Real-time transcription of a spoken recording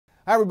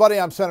Hi everybody,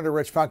 I'm Senator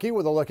Rich Funke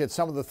with a look at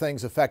some of the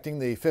things affecting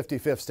the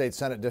 55th State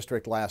Senate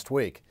District last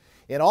week.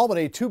 In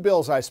Albany, two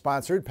bills I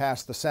sponsored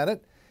passed the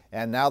Senate,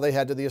 and now they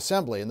head to the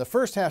Assembly. And the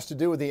first has to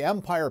do with the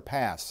Empire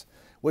Pass,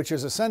 which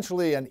is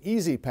essentially an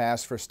easy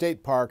pass for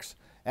state parks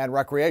and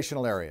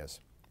recreational areas.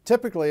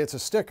 Typically, it's a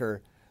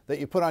sticker that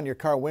you put on your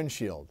car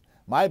windshield.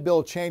 My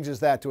bill changes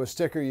that to a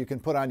sticker you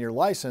can put on your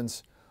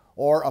license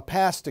or a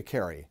pass to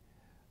carry.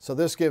 So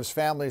this gives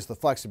families the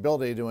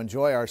flexibility to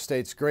enjoy our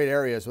state's great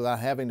areas without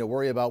having to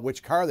worry about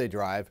which car they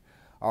drive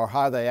or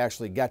how they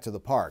actually get to the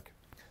park.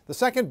 The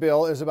second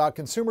bill is about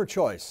consumer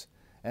choice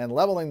and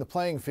leveling the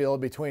playing field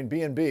between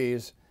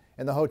B&Bs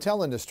and the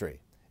hotel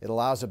industry. It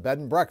allows a bed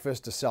and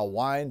breakfast to sell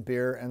wine,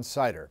 beer, and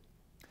cider.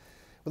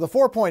 With a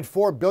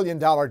 $4.4 billion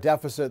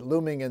deficit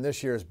looming in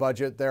this year's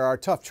budget, there are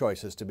tough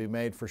choices to be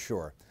made for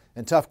sure,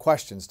 and tough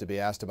questions to be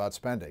asked about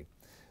spending.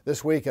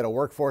 This week at a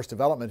workforce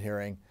development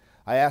hearing,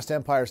 I asked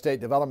Empire State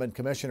Development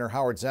Commissioner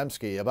Howard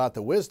Zemsky about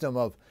the wisdom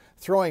of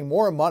throwing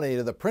more money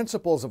to the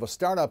principals of a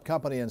startup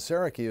company in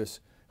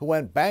Syracuse who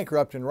went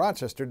bankrupt in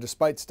Rochester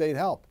despite state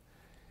help.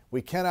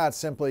 We cannot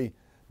simply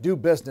do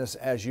business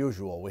as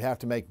usual. We have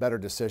to make better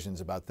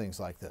decisions about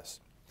things like this.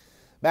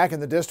 Back in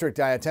the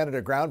district, I attended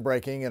a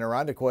groundbreaking in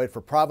Irondequoit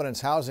for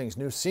Providence Housing's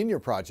new senior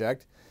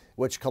project,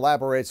 which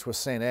collaborates with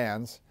St.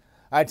 Anne's.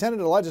 I attended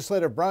a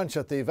legislative brunch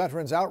at the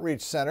Veterans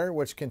Outreach Center,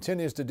 which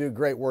continues to do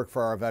great work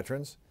for our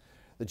veterans.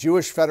 The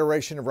Jewish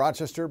Federation of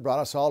Rochester brought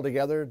us all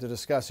together to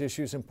discuss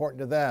issues important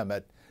to them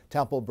at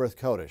Temple B'rith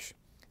Kodesh.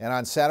 And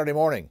on Saturday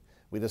morning,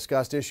 we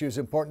discussed issues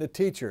important to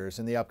teachers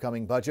in the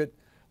upcoming budget,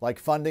 like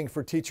funding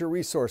for teacher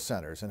resource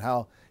centers and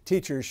how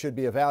teachers should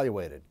be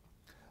evaluated.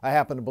 I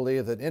happen to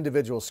believe that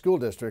individual school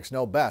districts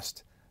know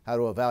best how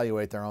to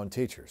evaluate their own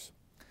teachers.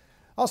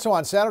 Also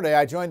on Saturday,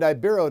 I joined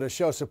IBERO to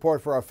show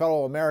support for our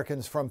fellow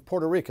Americans from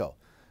Puerto Rico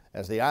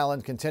as the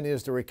island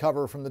continues to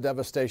recover from the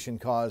devastation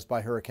caused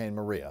by Hurricane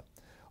Maria.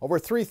 Over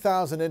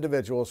 3,000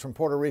 individuals from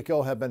Puerto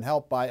Rico have been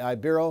helped by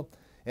IBERO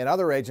and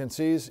other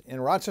agencies in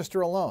Rochester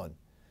alone,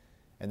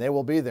 and they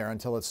will be there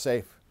until it's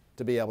safe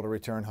to be able to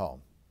return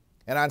home.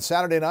 And on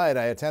Saturday night,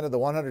 I attended the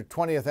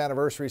 120th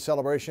anniversary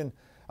celebration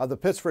of the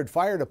Pittsford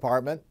Fire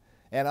Department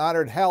and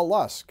honored Hal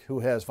Lusk, who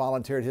has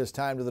volunteered his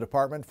time to the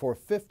department for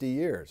 50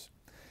 years.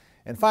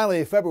 And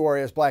finally,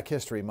 February is Black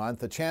History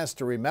Month, a chance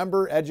to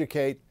remember,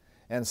 educate,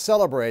 and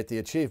celebrate the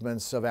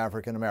achievements of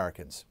African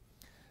Americans.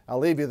 I'll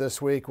leave you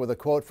this week with a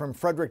quote from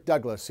Frederick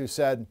Douglass, who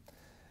said,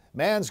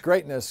 "Man's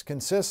greatness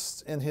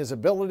consists in his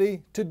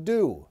ability to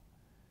do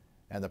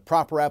and the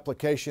proper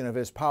application of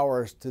his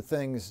powers to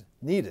things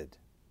needed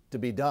to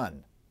be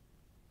done."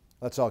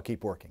 Let's all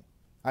keep working.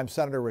 I'm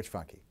Senator Rich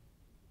Funke.